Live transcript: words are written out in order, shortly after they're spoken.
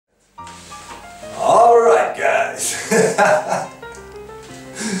guys.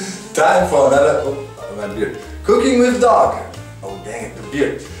 Time for another, oh, my beard. Cooking with dog. Oh dang it, the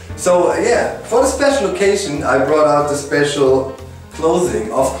beard. So yeah, for the special occasion I brought out the special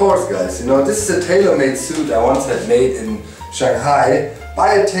clothing. Of course guys, you know, this is a tailor-made suit I once had made in Shanghai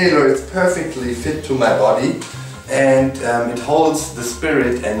by a tailor. It's perfectly fit to my body. And it holds the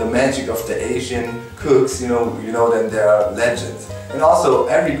spirit and the magic of the Asian cooks, you know them, they are legends. And also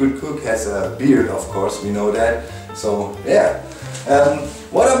every good cook has a beard, of course, we know that. So yeah,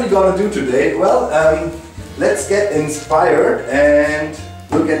 what are we gonna do today? Well, let's get inspired and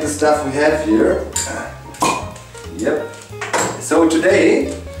look at the stuff we have here. Yep. So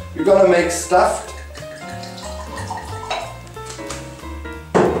today we're gonna make stuffed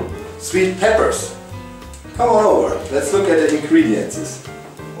sweet peppers. Come on over, let's look at the ingredients.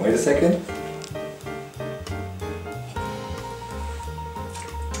 Wait a second.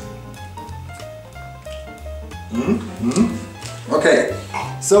 Okay,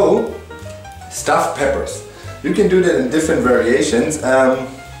 so stuffed peppers. You can do that in different variations.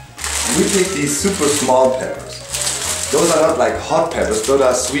 We pick these super small peppers. Those are not like hot peppers, those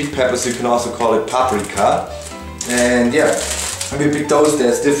are sweet peppers. You can also call it paprika. And yeah, we pick those.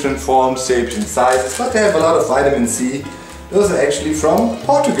 There's different forms, shapes and sizes, but they have a lot of vitamin C. Those are actually from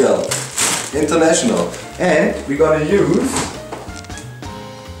Portugal, international. And we're gonna use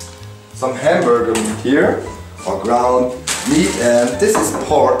some hamburger meat here, or ground meat, and this is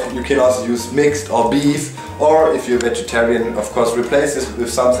pork. You can also use mixed or beef, or if you're vegetarian, of course, replace this with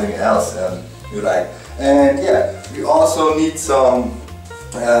something else you like. And yeah, we also need some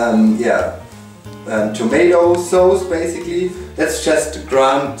tomato sauce, basically. That's just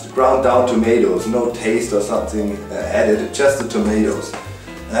ground down tomatoes, no taste or something added, just the tomatoes.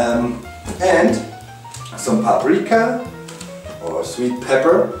 And some paprika or sweet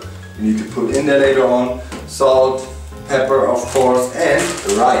pepper, you need to put in there later on, salt, pepper of course, and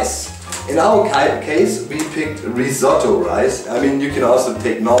rice. In our case we picked risotto rice. I mean, you can also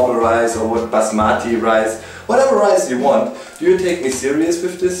take normal rice or what, basmati rice, whatever rice you want. Do you take me serious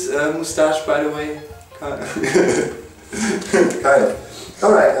with this moustache, by the way? Kind of.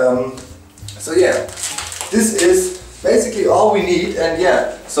 Alright, so yeah, this is basically all we need. And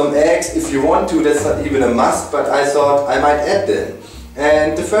yeah, some eggs if you want to, that's not even a must, but I thought I might add them.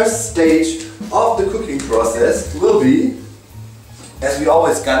 And the first stage of the cooking process will be, as we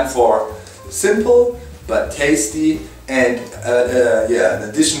always gone for, simple but tasty. And yeah, the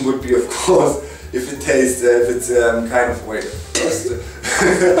addition would be, of course, if it tastes, if it's kind of, wait,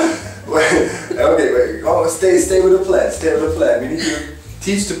 okay, wait, oh, stay with the plan, stay with the plan. We need to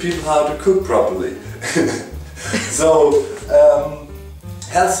teach the people how to cook properly. So,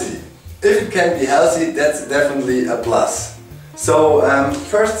 healthy. If it can be healthy, that's definitely a plus. So,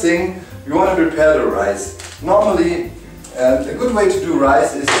 first thing, we want to prepare the rice. Normally, a good way to do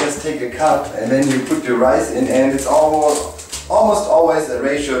rice is just take a cup and then you put your rice in, and it's almost always a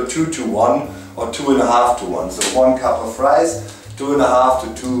ratio 2 to 1 or 2.5 to 1. So 1 cup of rice,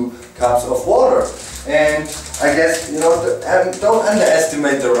 2.5 to 2 cups of water. And I guess, you know, don't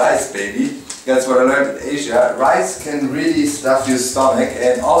underestimate the rice, baby. That's what I learned in Asia. Rice can really stuff your stomach,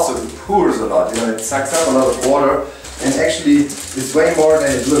 and also it pours a lot. You know, it sucks up a lot of water, and actually it's way more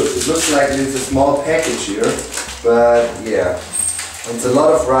than it looks. It looks like it's a small package here, but yeah, it's a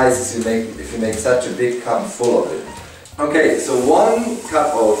lot of rice if you make such a big cup full of it. Okay, so 1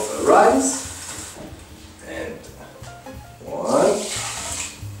 cup of rice and 1.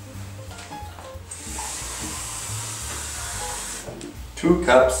 Two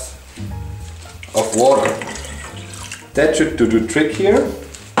cups of water. That should do the trick here.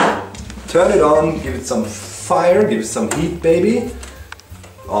 Turn it on, give it some fire, give it some heat, baby.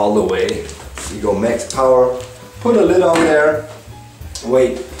 All the way. You go max power. Put a lid on there.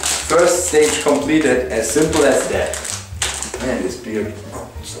 Wait. First stage completed, as simple as that. Man, this beard.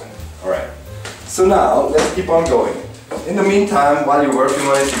 Alright. So now, let's keep on going. In the meantime, while you're working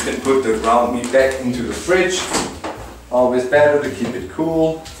on it, you can put the ground meat back into the fridge. Always better to keep it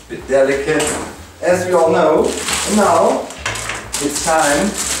cool, a bit delicate, as we all know. And now it's time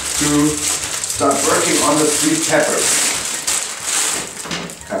to start working on the sweet peppers.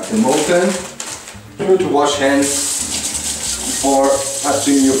 Cut them open. You need to wash hands before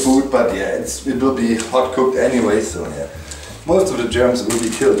touching your food, but yeah, it will be hot cooked anyway, so yeah. Most of the germs will be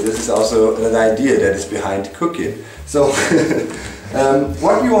killed. This is also an idea that is behind cooking. So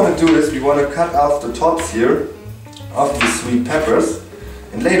what we want to do is we want to cut off the tops here of the sweet peppers,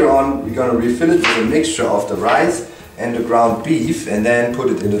 and later on we're going to refill it with a mixture of the rice and the ground beef, and then put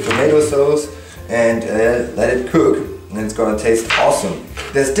it in the tomato sauce and let it cook, and it's going to taste awesome.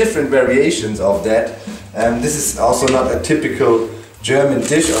 There's different variations of that. This is also not a typical German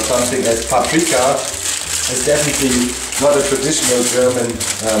dish or something, as paprika is definitely not a traditional German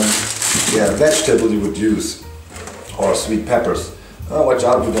vegetable you would use, or sweet peppers. Watch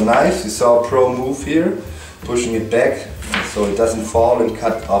out with the knife. You saw a pro move here, pushing it back so it doesn't fall and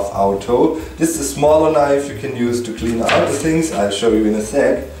cut off our toe. This is a smaller knife you can use to clean out the things. I'll show you in a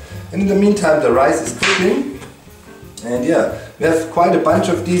sec. And in the meantime, the rice is cooking. And yeah, we have quite a bunch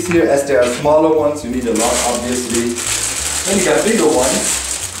of these here. As there are smaller ones, you need a lot, obviously. When you got bigger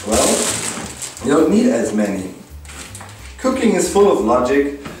ones, well, you don't need as many. Cooking is full of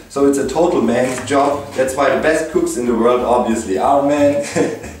logic, so it's a total man's job. That's why the best cooks in the world obviously are men.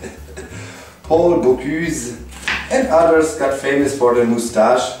 Paul Bocuse and others got famous for their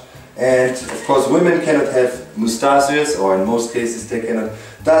moustache. And of course women cannot have moustaches, or in most cases they cannot.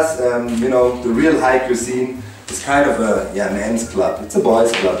 Thus, you know, the real high cuisine is kind of a man's club. It's a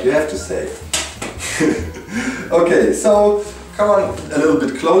boys club, you have to say. Okay, so come on a little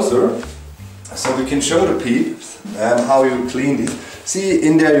bit closer so we can show the peeps how you clean these. See,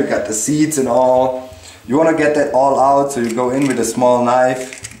 in there you got the seeds and all. You want to get that all out, so you go in with a small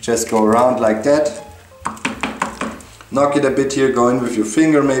knife, just go around like that. Knock it a bit here, go in with your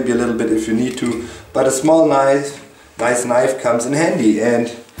finger maybe a little bit if you need to. But a small nice knife comes in handy, and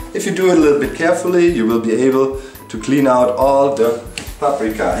if you do it a little bit carefully, you will be able to clean out all the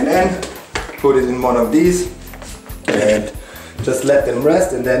paprika. And then put it in one of these and just let them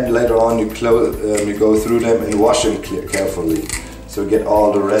rest, and then later on you go through them and wash them carefully. So get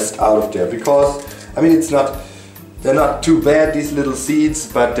all the rest out of there, because I mean they're not too bad, these little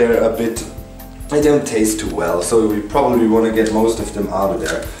seeds, but they don't taste too well, so we probably want to get most of them out of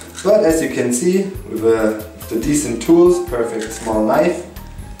there. But as you can see, with the decent tools, perfect small knife,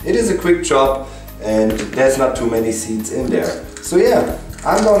 it is a quick job and there's not too many seeds in there. So yeah,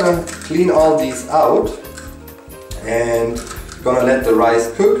 I'm gonna clean all these out and gonna let the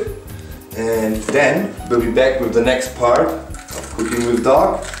rice cook, and then we'll be back with the next part of Cooking with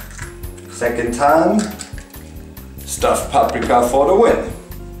Dog. Second time, stuffed paprika for the win.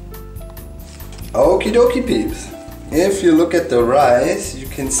 Okie dokie peeps. If you look at the rice, you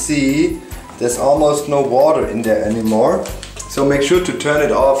can see there's almost no water in there anymore. So make sure to turn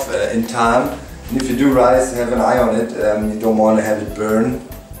it off in time. And if you do rice, have an eye on it. You don't want to have it burn,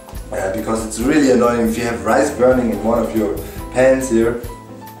 because it's really annoying if you have rice burning in one of your pans here.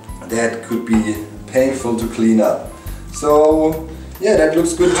 That could be painful to clean up. So yeah, that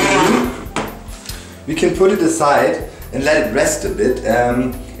looks good to me. We can put it aside and let it rest a bit.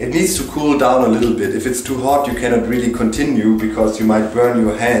 It needs to cool down a little bit. If it's too hot, you cannot really continue, because you might burn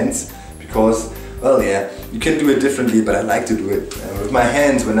your hands. Because, well, yeah, you can do it differently, but I like to do it with my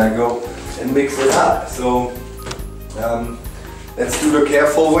hands when I go and mix it up. So let's do the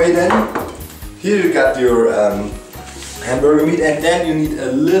careful way then. Here you got your hamburger meat, and then you need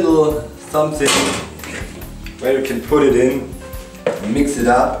a little something where you can put it in, mix it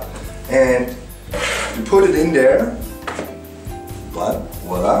up, and you put it in there.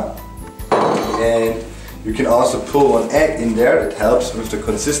 Voila. And you can also pull one egg in there. It helps with the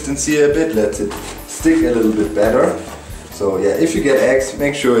consistency a bit, lets it stick a little bit better. So yeah, if you get eggs,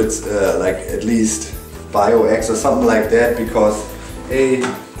 make sure it's like at least bio eggs or something like that, because A,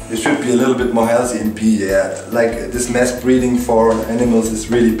 it should be a little bit more healthy, and B, yeah, like this mass breeding for animals is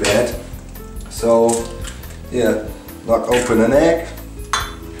really bad. So yeah, knock open an egg,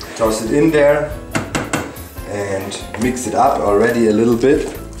 toss it in there, and mix it up already a little bit,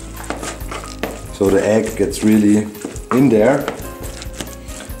 so the egg gets really in there.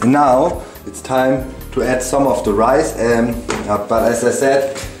 And now it's time to add some of the rice, but as I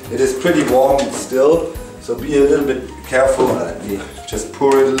said, it is pretty warm still, so be a little bit careful. Let me just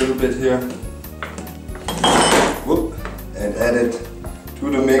pour it a little bit here. Whoop, and add it to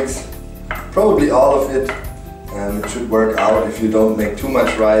the mix, probably all of it. It should work out if you don't make too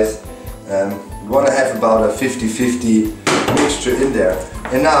much rice. You want to have about a 50-50 mixture in there.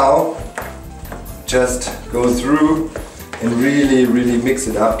 And now just go through and really mix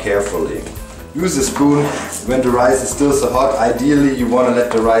it up carefully. Use a spoon when the rice is still so hot. Ideally you want to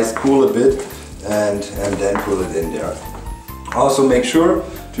let the rice cool a bit and then put it in there. Also make sure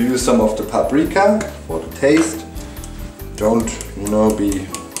to use some of the paprika for the taste. Don't, be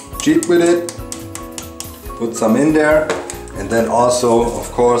cheap with it. Put some in there, and then also,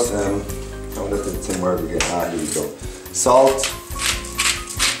 of course, let it somewhere again. Here we go. Salt,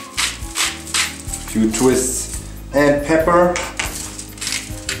 a few twists, and pepper.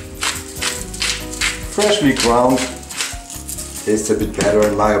 Freshly ground. Tastes a bit better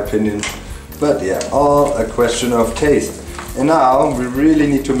in my opinion. But yeah, all a question of taste. And now we really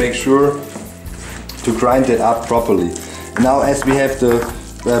need to make sure to grind it up properly. Now as we have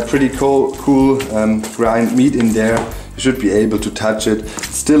the pretty cool grind meat in there, you should be able to touch it.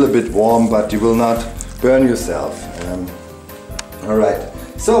 It's still a bit warm, but you will not burn yourself. Alright,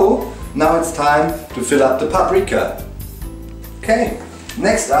 so now it's time to fill up the paprika. Okay,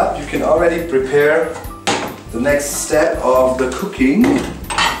 next up you can already prepare the next step of the cooking.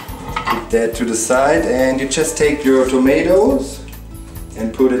 Put that to the side and you just take your tomatoes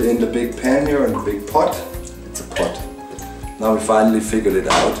and put it in the big pan here, in the big pot. It's a pot. Now we finally figured it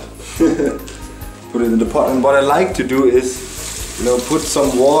out. Put it in the pot, and what I like to do is, you know, put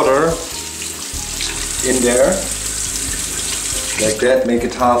some water in there, like that, make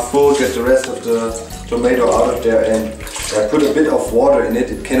it half full, get the rest of the tomato out of there, and put a bit of water in it.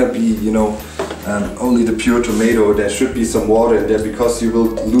 It cannot be, you know, only the pure tomato. There should be some water in there because you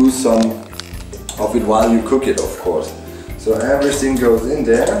will lose some of it while you cook it, of course. So everything goes in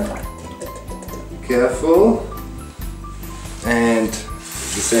there. Careful. And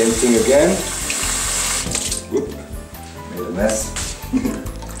the same thing again. Whoop, made a mess.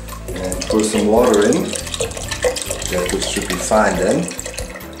 And pour some water in. That should be fine then.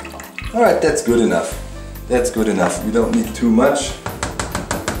 Alright, that's good enough. That's good enough. We don't need too much.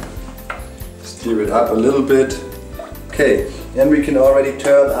 Stir it up a little bit. Okay, and we can already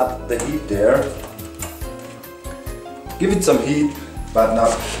turn up the heat there. Give it some heat, but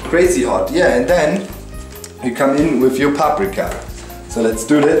not crazy hot. Yeah, and then you come in with your paprika. So let's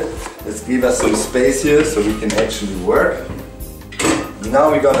do that. Let's give us some space here so we can actually work.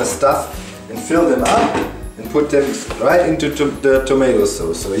 Now we're gonna stuff and fill them up and put them right into the tomato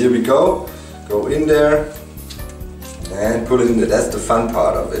sauce. So here we go. Go in there and put it in there. That's the fun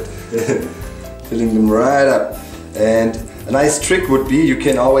part of it. Filling them right up. And a nice trick would be you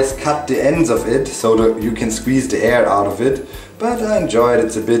can always cut the ends of it so that you can squeeze the air out of it. But I enjoy it.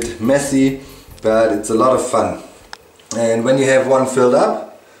 It's a bit messy, but it's a lot of fun. And when you have one filled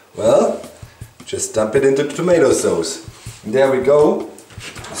up, well, just dump it into the tomato sauce. And there we go.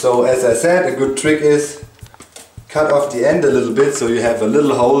 So as I said, a good trick is cut off the end a little bit so you have a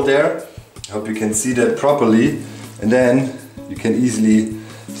little hole there. I hope you can see that properly. And then you can easily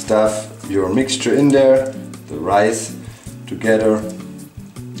stuff your mixture in there, the rice together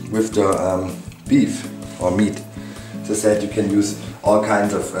with the beef or meat. As I said, you can use all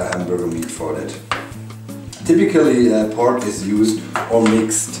kinds of hamburger meat for that. Typically pork is used or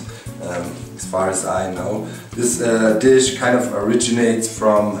mixed, as far as I know. This dish kind of originates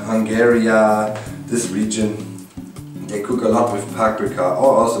from Hungary, this region. They cook a lot with paprika,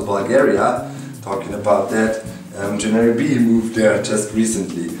 or also Bulgaria, talking about that. January B moved there just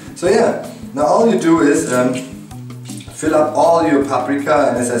recently. So yeah, now all you do is fill up all your paprika,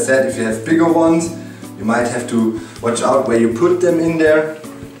 and as I said, if you have bigger ones, you might have to watch out where you put them in there.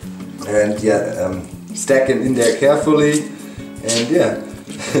 And yeah, stack them in there carefully, and yeah,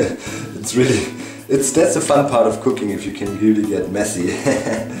 that's the fun part of cooking, if you can really get messy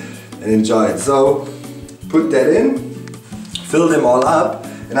and enjoy it. So put that in, fill them all up,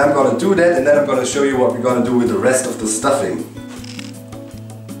 and I'm gonna do that, and then I'm gonna show you what we're gonna do with the rest of the stuffing.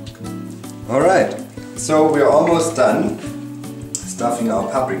 Alright, so we're almost done stuffing our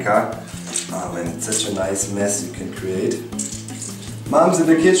paprika. Oh man, it's such a nice mess you can create. Mom's in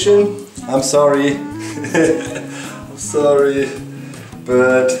the kitchen. I'm sorry. I'm sorry,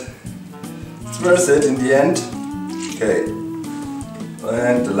 but it's worth it in the end. Okay,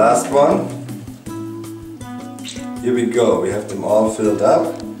 and the last one. Here we go. We have them all filled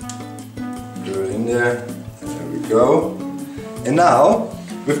up. Put it in there. There we go. And now,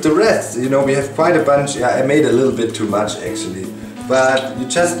 with the rest, you know, we have quite a bunch. Yeah, I made a little bit too much actually, but you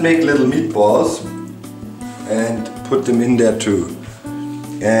just make little meatballs and put them in there too.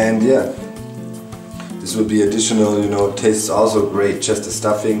 And yeah, this will be additional, you know, tastes also great, just the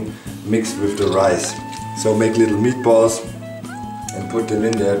stuffing mixed with the rice. So make little meatballs and put them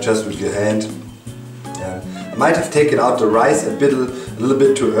in there just with your hand. I might have taken out the rice a little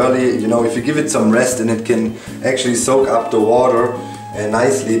bit too early. You know, if you give it some rest and it can actually soak up the water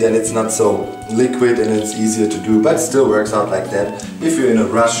nicely, then it's not so liquid and it's easier to do, but it still works out like that if you're in a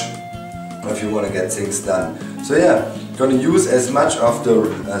rush or if you want to get things done. So yeah, gonna use as much of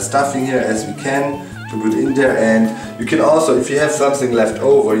the stuffing here as we can to put in there, and you can also, if you have something left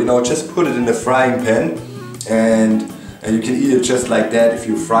over, you know, just put it in the frying pan and you can eat it just like that if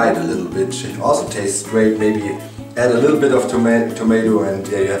you fry it a little bit. It also tastes great. Maybe add a little bit of tomato and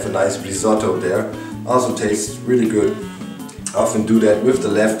yeah, you have a nice risotto there. Also tastes really good. I often do that with the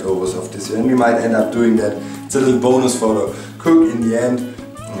leftovers of this, and we might end up doing that. It's a little bonus for the cook in the end,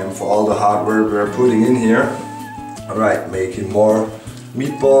 and for all the hard work we're putting in here. Alright, making more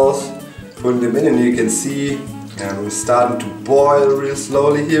meatballs, Put them in and you can see we're starting to boil real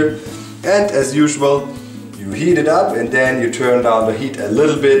slowly here. And as usual, you heat it up and then you turn down the heat a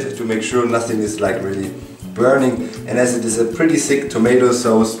little bit to make sure nothing is like really burning. And as it is a pretty thick tomato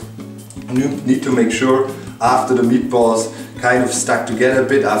sauce, you need to make sure after the meatballs kind of stuck together a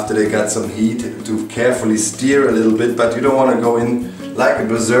bit after they got some heat to carefully stir a little bit, but you don't want to go in like a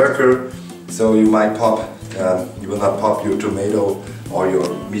berserker, so you might pop, you will not pop your tomato or your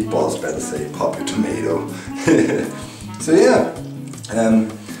meatballs, better say, pop your tomato. So yeah,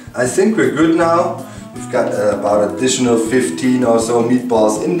 I think we're good now. We've got about additional 15 or so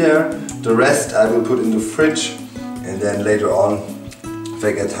meatballs in there. The rest I will put in the fridge, and then later on, if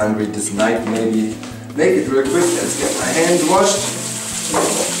I get hungry this night, maybe make it real quick. Let's get my hands washed.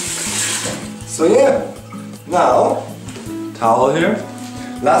 So yeah, now, towel here.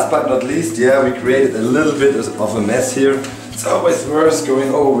 Last but not least, yeah, we created a little bit of a mess here. It's always worse going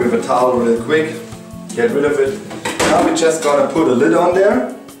over with a towel real quick. Get rid of it. Now we're just gonna put a lid on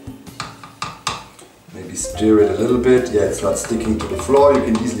there. Maybe stir it a little bit. Yeah, it's not sticking to the floor. You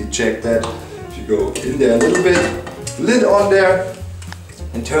can easily check that if you go in there a little bit. Lid on there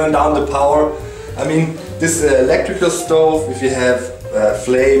and turn down the power. I mean, this electrical stove, if you have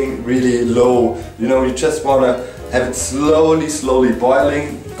flame really low, you know, you just want to have it slowly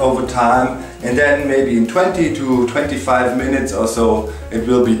boiling over time, and then maybe in 20 to 25 minutes or so it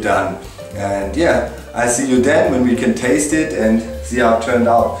will be done. And yeah, I see you then when we can taste it and see how it turned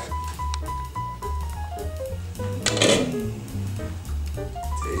out.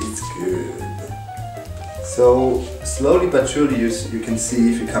 Tastes good. So slowly but surely you can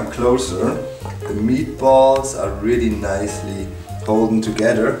see, if you come closer, the meatballs are really nicely holding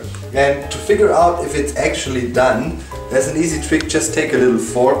together. And to figure out if it's actually done, there's an easy trick. Just take a little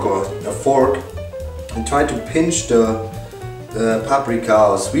fork or a fork and try to pinch the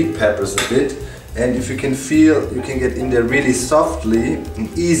paprika or sweet peppers a bit. And if you can feel, you can get in there really softly and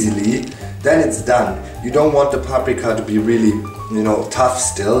easily, then it's done. You don't want the paprika to be really, you know, tough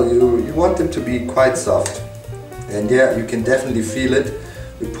still. You want them to be quite soft. And yeah, you can definitely feel it.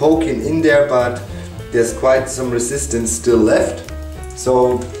 We're poking in there, but there's quite some resistance still left.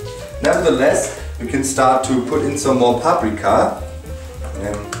 So nevertheless, we can start to put in some more paprika.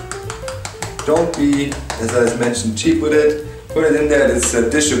 And don't be, as I mentioned, cheap with it. Put it in there. It's a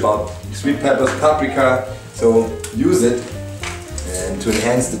dish about sweet peppers, paprika, so use it and to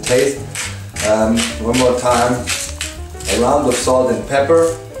enhance the taste. One more time, a round of salt and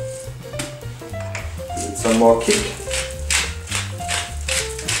pepper. Give it some more kick.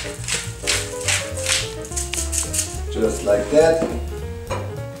 Just like that.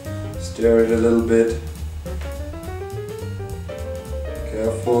 Stir it a little bit.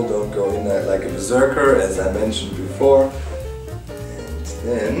 Careful, don't go in there like a berserker, as I mentioned before. And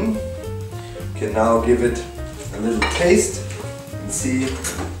then you can now give it a little taste and see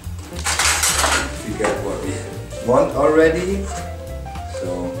if we got what we want already.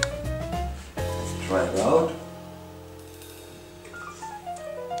 So let's try it out.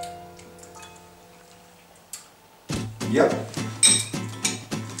 Yep.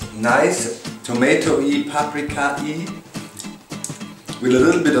 Nice tomato-y, paprika-y, with a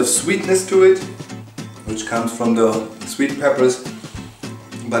little bit of sweetness to it, which comes from the sweet peppers,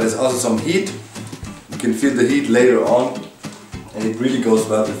 but there's also some heat. You can feel the heat later on, and it really goes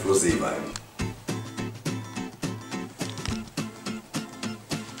well with rosé wine.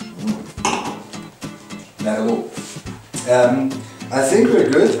 I think we're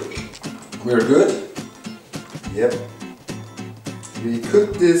good. We're good. Yep. We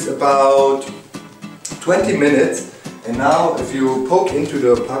cooked this about 20 minutes, and now if you poke into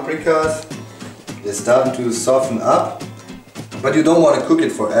the paprikas, they're starting to soften up, but you don't want to cook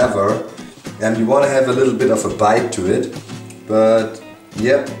it forever, and you want to have a little bit of a bite to it. But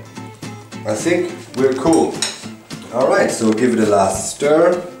yep, I think we're cool. Alright, so give it a last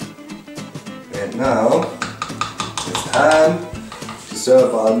stir, and now it's time to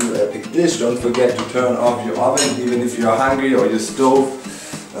serve our new epic dish. Don't forget to turn off your oven even if you're hungry, or your stove.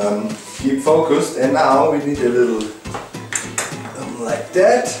 Keep focused, and now we need a little like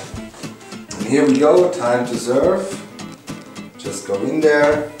that. And here we go, time to serve. Just go in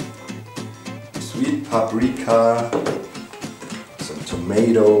there. Sweet paprika, some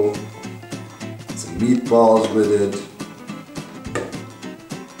tomato, some meatballs with it.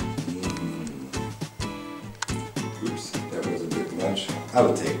 Oops, that was a bit much. I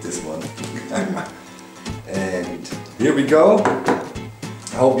will take this one. And here we go.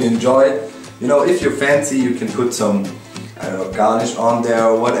 I hope you enjoyed. You know, if you're fancy, you can put some, I don't know, garnish on there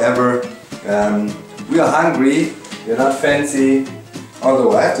or whatever. We are hungry, we're not fancy,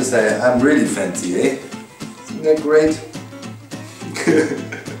 Although I have to say, I'm really fancy, eh? Isn't that great?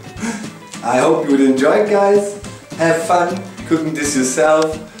 I hope you would enjoy it, guys. Have fun cooking this yourself.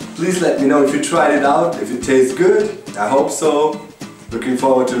 Please let me know if you tried it out, if it tastes good. I hope so. Looking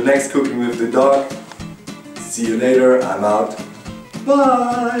forward to the next cooking with the dog. See you later. I'm out.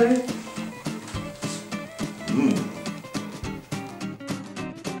 Bye.